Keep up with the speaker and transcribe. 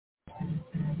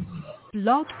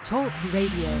Blog Talk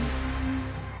Radio.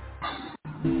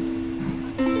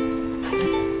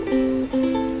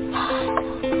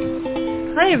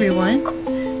 Hi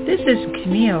everyone, this is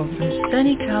Camille from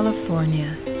sunny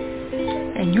California,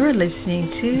 and you're listening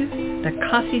to the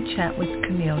Coffee Chat with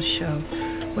Camille show,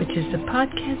 which is the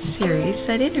podcast series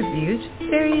that interviews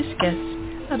various guests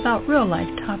about real-life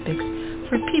topics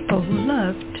for people who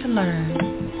love to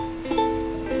learn.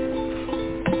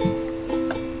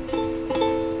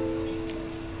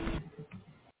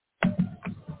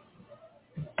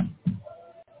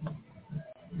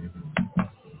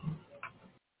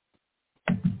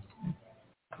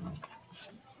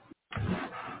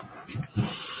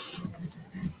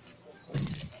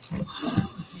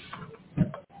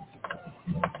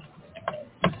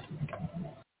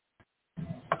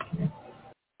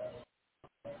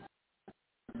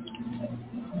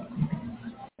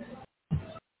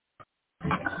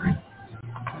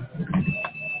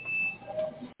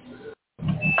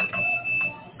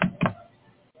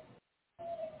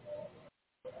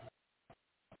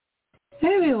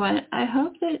 Hey everyone, I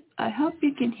hope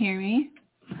you can hear me.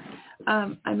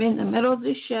 I'm in the middle of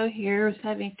the show here. I was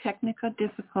having technical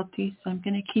difficulties, so I'm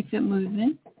going to keep it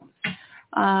moving.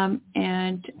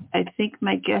 And I think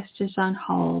my guest is on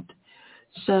hold.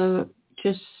 So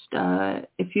just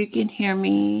if you can hear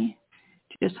me,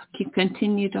 just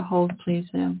continue to hold, please.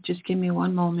 Just give me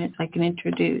one moment so I can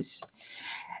introduce.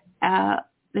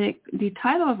 The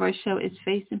title of our show is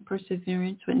Faith and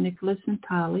Perseverance with Nicolas and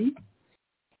Natali.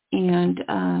 And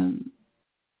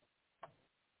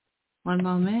one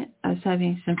moment, I was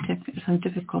having some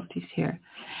difficulties here.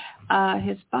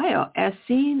 His bio, as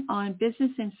seen on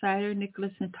Business Insider,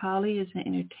 Nicolas Natali is an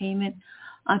entertainment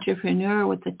entrepreneur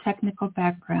with a technical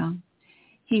background.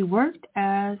 He worked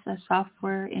as a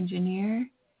software engineer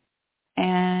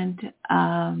and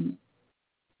a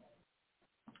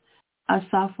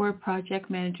software project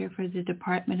manager for the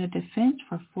Department of Defense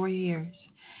for 4 years.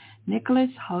 Nicolas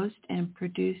hosts and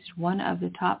produced one of the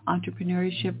top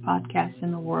entrepreneurship podcasts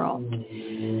in the world.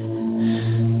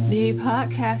 The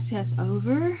podcast has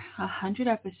over 100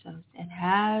 episodes and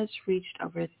has reached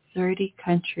over 30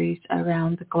 countries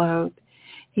around the globe.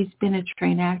 He's been a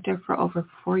trained actor for over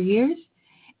 4 years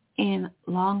in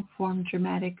long-form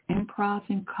dramatic improv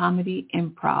and comedy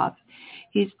improv.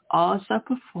 He's also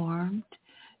performed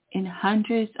in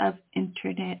hundreds of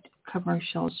internet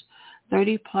commercials,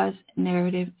 30-plus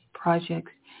narrative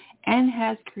projects, and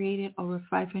has created over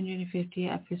 550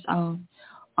 of his own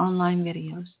online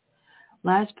videos.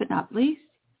 Last but not least,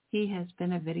 he has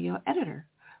been a video editor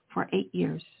for 8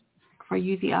 years. For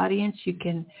you, the audience, you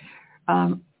can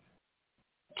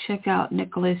check out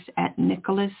Nicolas at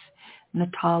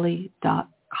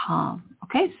nicolasnatali.com.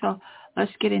 Okay, so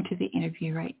let's get into the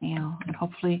interview right now, and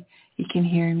hopefully you can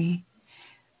hear me.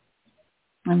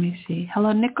 Let me see.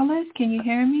 Hello, Nicolas. Can you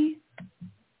hear me?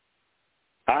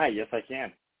 Hi, yes, I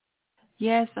can.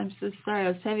 Yes, I'm so sorry. I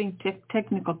was having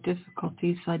technical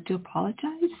difficulties, so I do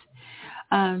apologize.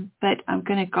 But I'm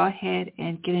going to go ahead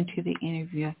and get into the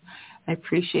interview. I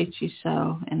appreciate you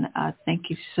so, and thank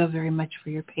you so very much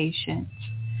for your patience.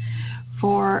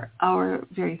 For our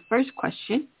very first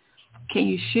question, can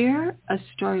you share a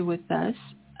story with us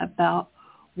about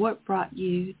what brought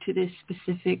you to this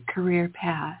specific career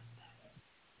path?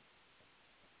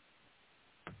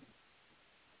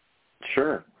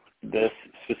 Sure. This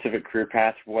specific career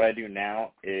path, what I do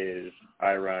now is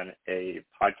I run a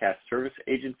podcast service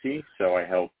agency. So I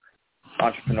help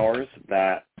entrepreneurs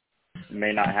that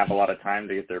may not have a lot of time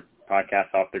to get their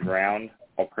podcast off the ground.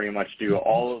 I'll pretty much do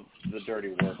all of the dirty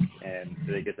work, and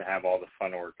they get to have all the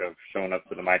fun work of showing up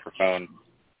to the microphone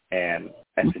and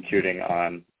executing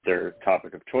on their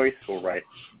topic of choice. We'll write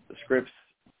the scripts,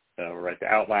 we'll write the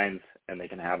outlines, and they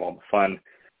can have all the fun.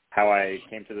 How I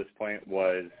came to this point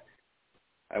was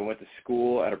I went to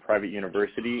school at a private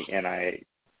university, and I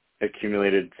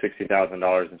accumulated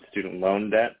 $60,000 in student loan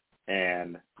debt,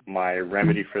 and my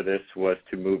remedy for this was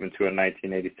to move into a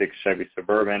 1986 Chevy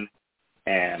Suburban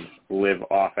and live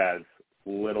off as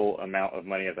little amount of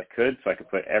money as I could so I could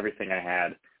put everything I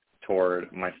had toward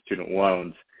my student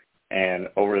loans. And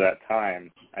over that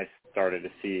time, I started to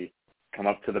see come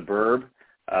up to the burb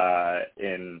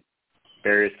in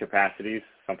various capacities.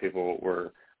 Some people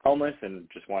were homeless and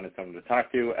just wanted someone to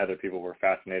talk to. Other people were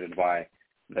fascinated by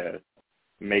the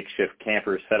makeshift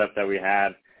camper setup that we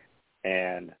had,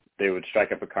 and they would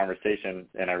strike up a conversation,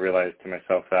 and I realized to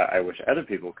myself that I wish other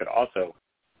people could also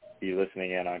be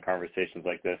listening in on conversations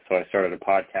like this. So I started a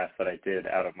podcast that I did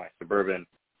out of my Suburban,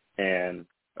 and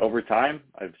over time,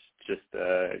 I've just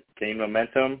gained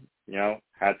momentum,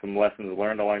 had some lessons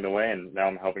learned along the way, and now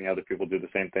I'm helping other people do the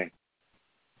same thing.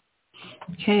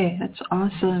 Okay, that's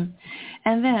awesome.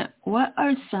 And then what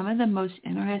are some of the most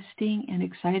interesting and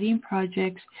exciting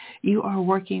projects you are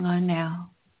working on now?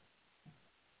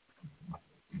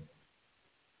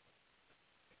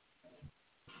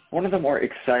 One of the more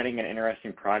exciting and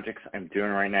interesting projects I'm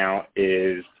doing right now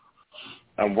is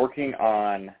I'm working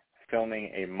on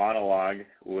filming a monologue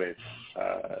with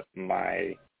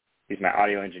he's my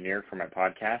audio engineer for my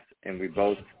podcast, and we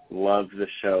both love the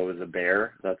show The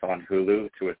Bear that's on Hulu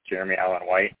with Jeremy Allen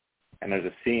White. And there's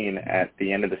a scene at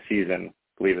the end of the season, I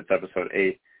believe it's episode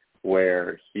 8,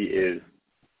 where he is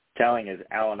telling his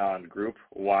Al-Anon group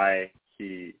why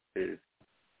he is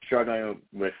struggling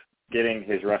with getting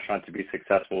his restaurant to be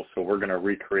successful. So we're going to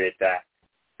recreate that,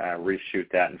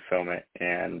 reshoot that, and film it.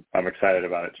 And I'm excited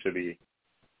about it.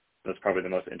 That's probably the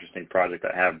most interesting project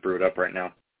I have brewed up right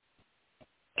now.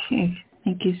 Okay,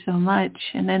 thank you so much.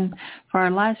 And then for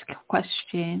our last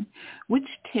question, which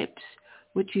tips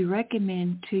would you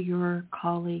recommend to your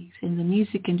colleagues in the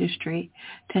music industry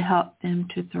to help them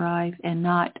to thrive and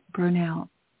not burn out?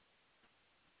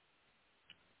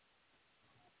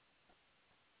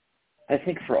 I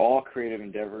think for all creative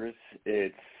endeavors,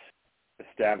 it's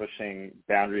establishing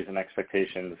boundaries and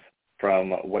expectations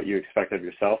from what you expect of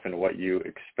yourself and what you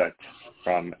expect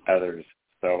from others.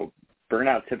 So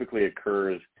burnout typically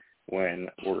occurs when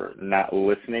we're not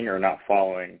listening or not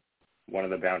following one of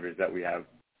the boundaries that we have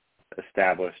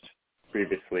established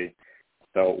previously.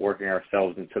 So working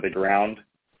ourselves into the ground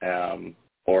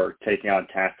or taking on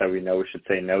tasks that we know we should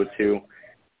say no to,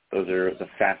 those are the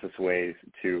fastest ways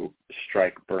to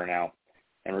strike burnout.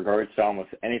 In regards to almost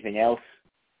anything else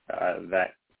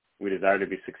that we desire to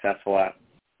be successful at,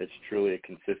 it's truly a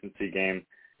consistency game.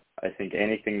 I think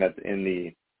anything that's in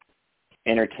the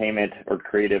entertainment or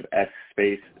creative-esque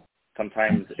space,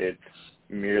 sometimes it's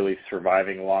merely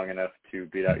surviving long enough to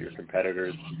beat out your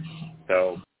competitors.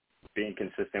 So being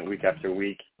consistent week after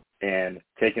week and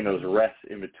taking those rests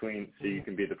in between so you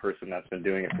can be the person that's been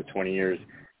doing it for 20 years,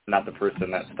 not the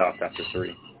person that stopped after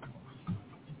 3.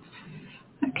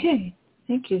 Okay.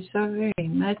 Thank you so very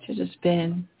much. It has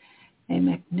been a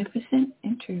magnificent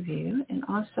interview. And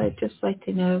also, I'd just like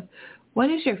to know, what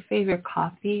is your favorite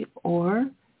coffee or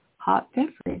hot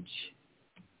beverage?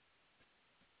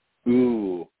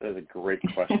 Ooh, that's a great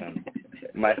question.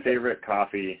 My favorite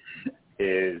coffee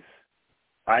is,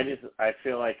 I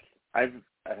feel like I'm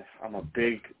a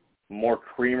big, more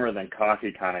creamer than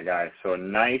coffee kind of guy. So a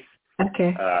nice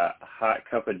hot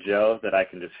cup of Joe that I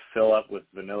can just fill up with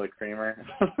vanilla creamer.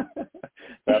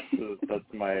 That's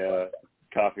my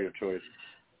coffee of choice.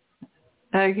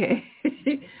 Okay.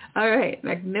 All right.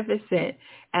 Magnificent.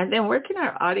 And then where can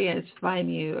our audience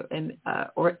find you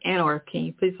or can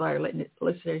you please let our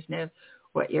listeners know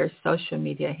what your social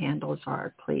media handles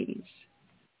are, please?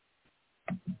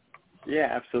 Yeah,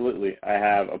 absolutely. I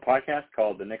have a podcast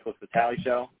called The Nicolas Natali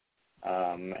Show.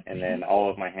 And then all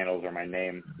of my handles are my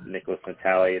name, Nicolas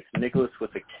Natali. It's Nicolas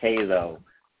with a K, though,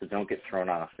 so don't get thrown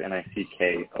off.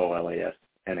 NICKOLAS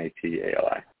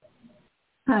NATALI.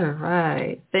 All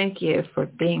right. Thank you for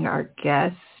being our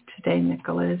guest today,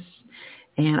 Nicolas.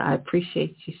 And I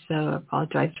appreciate you so. I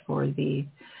apologize for the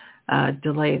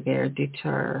delay there due to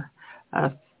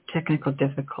our technical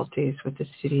difficulties with the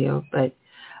studio. But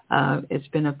it's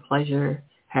been a pleasure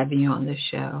having you on the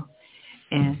show.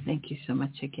 And thank you so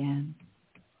much again.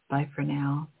 Bye for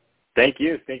now. Thank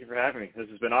you. Thank you for having me. This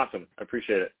has been awesome. I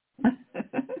appreciate it.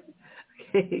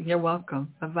 Okay, you're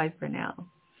welcome. Bye-bye for now.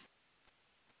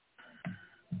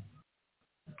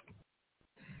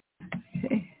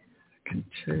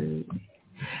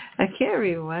 Okay,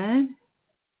 everyone.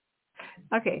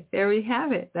 Okay, there we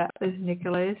have it. That was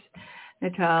Nicolas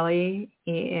Natali.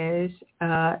 He is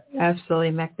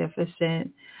absolutely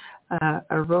magnificent,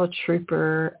 a real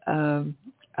trooper.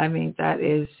 That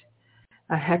is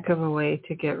a heck of a way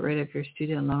to get rid of your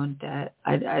student loan debt.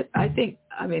 I think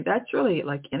that's really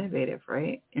like innovative,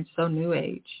 right? And so new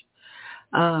age.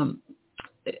 To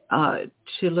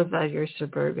live out your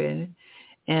suburban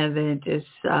and then just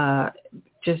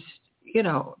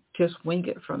wing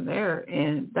it from there.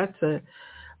 And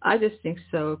I just think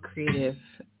so creative.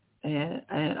 And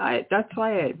that's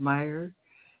why I admire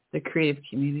the creative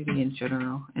community in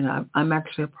general. And I'm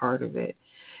actually a part of it,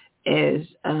 is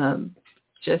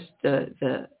just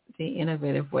the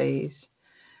innovative ways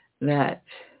that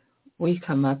we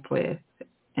come up with.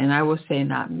 And I will say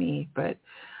not me, but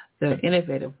the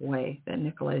innovative way that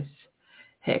Nicolas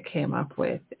had came up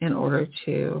with in order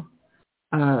to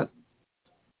come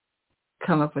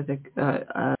up with a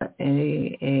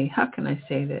how can I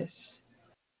say this?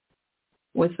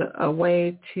 With a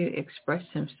way to express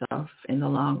himself in the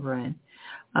long run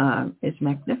is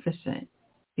magnificent,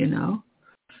 you know.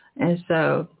 And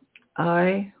so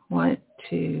I want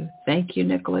to thank you,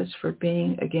 Nicolas, for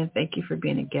being a guest.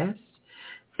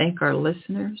 Thank our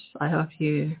listeners. I hope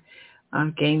you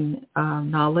gain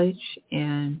knowledge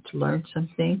and learn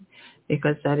something,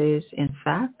 because that is, in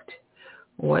fact,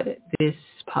 what this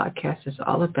podcast is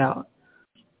all about.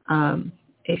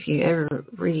 If you ever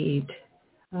read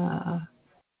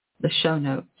the show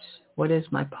notes, what is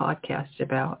my podcast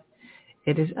about?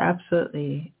 It is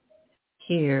absolutely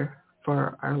here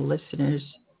for our listeners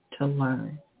to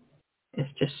learn. It's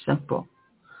just simple.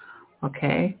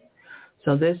 Okay?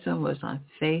 So this one was on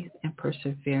faith and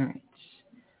perseverance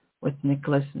with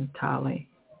Nicolas and Natali.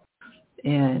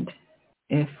 And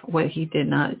if what he did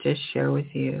not just share with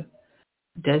you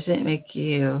doesn't make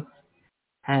you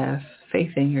have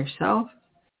faith in yourself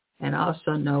and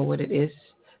also know what it is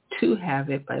to have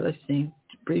it by listening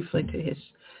briefly to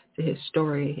his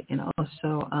story, and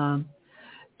also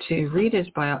to read his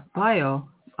bio,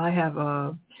 I have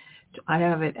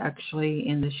it actually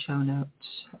in the show notes.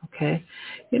 Okay,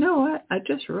 you know what? I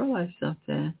just realized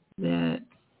something, that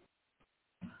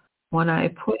when I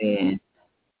put in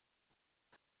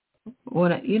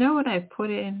when I put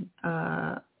in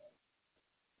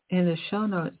the show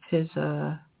notes his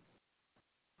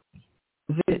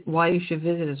why you should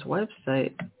visit his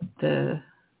website, the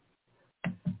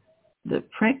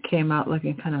print came out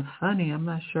looking kind of funny. I'm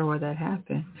not sure why that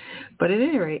happened. But at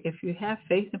any rate, if you have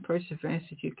faith and perseverance,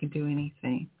 that you can do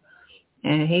anything.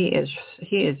 And he is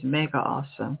mega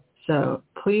awesome. So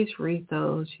please read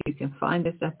those. You can find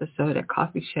this episode at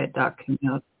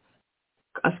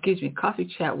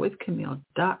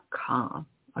coffeechatwithcamille.com.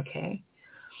 Okay.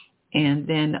 And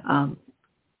then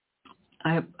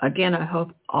I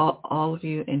hope all of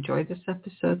you enjoyed this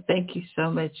episode. Thank you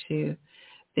so much to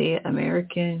the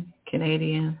American,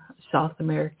 Canadian, South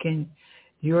American,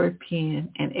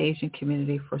 European, and Asian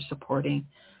community for supporting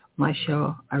my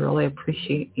show. I really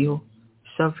appreciate you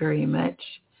so very much,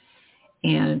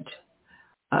 and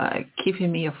keeping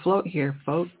me afloat here,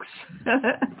 folks.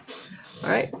 All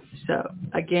right. So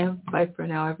again, bye for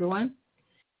now, everyone.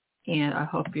 And I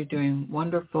hope you're doing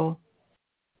wonderful.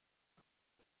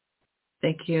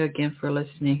 Thank you again for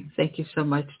listening. Thank you so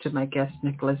much to my guests,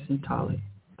 Nicolas and Natali.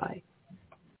 Bye.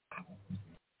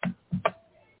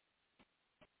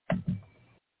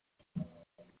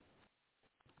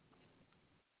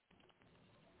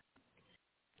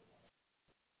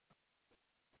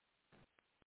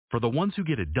 For the ones who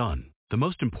get it done, the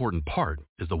most important part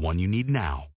is the one you need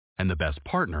now. And the best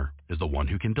partner is the one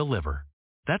who can deliver.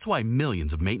 That's why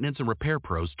millions of maintenance and repair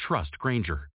pros trust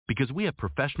Grainger, because we have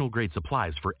professional-grade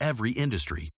supplies for every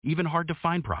industry, even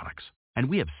hard-to-find products. And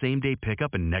we have same-day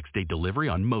pickup and next-day delivery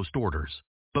on most orders.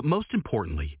 But most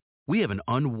importantly, we have an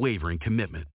unwavering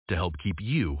commitment to help keep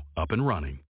you up and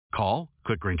running. Call,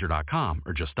 click Grainger.com,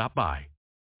 or just stop by.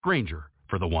 Grainger,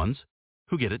 for the ones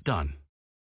who get it done.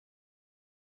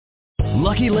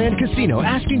 Lucky Land Casino,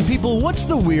 asking people, what's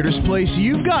the weirdest place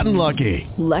you've gotten lucky?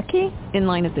 Lucky? In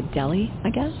line at the deli, I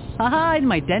guess? Aha, in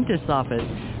my dentist's office.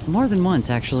 More than once,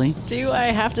 actually. Do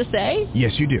I have to say?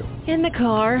 Yes, you do. In the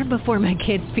car before my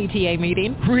kids' PTA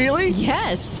meeting. Really?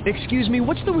 Yes. Excuse me,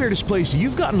 what's the weirdest place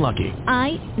you've gotten lucky?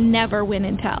 I never win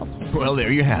and tell. Well,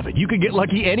 there you have it. You can get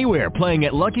lucky anywhere, playing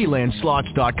at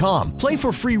LuckyLandSlots.com. Play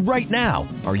for free right now.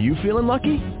 Are you feeling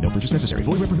lucky? No purchase necessary.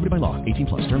 Void where prohibited by law.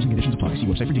 18+. Terms and conditions apply. See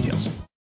website for details.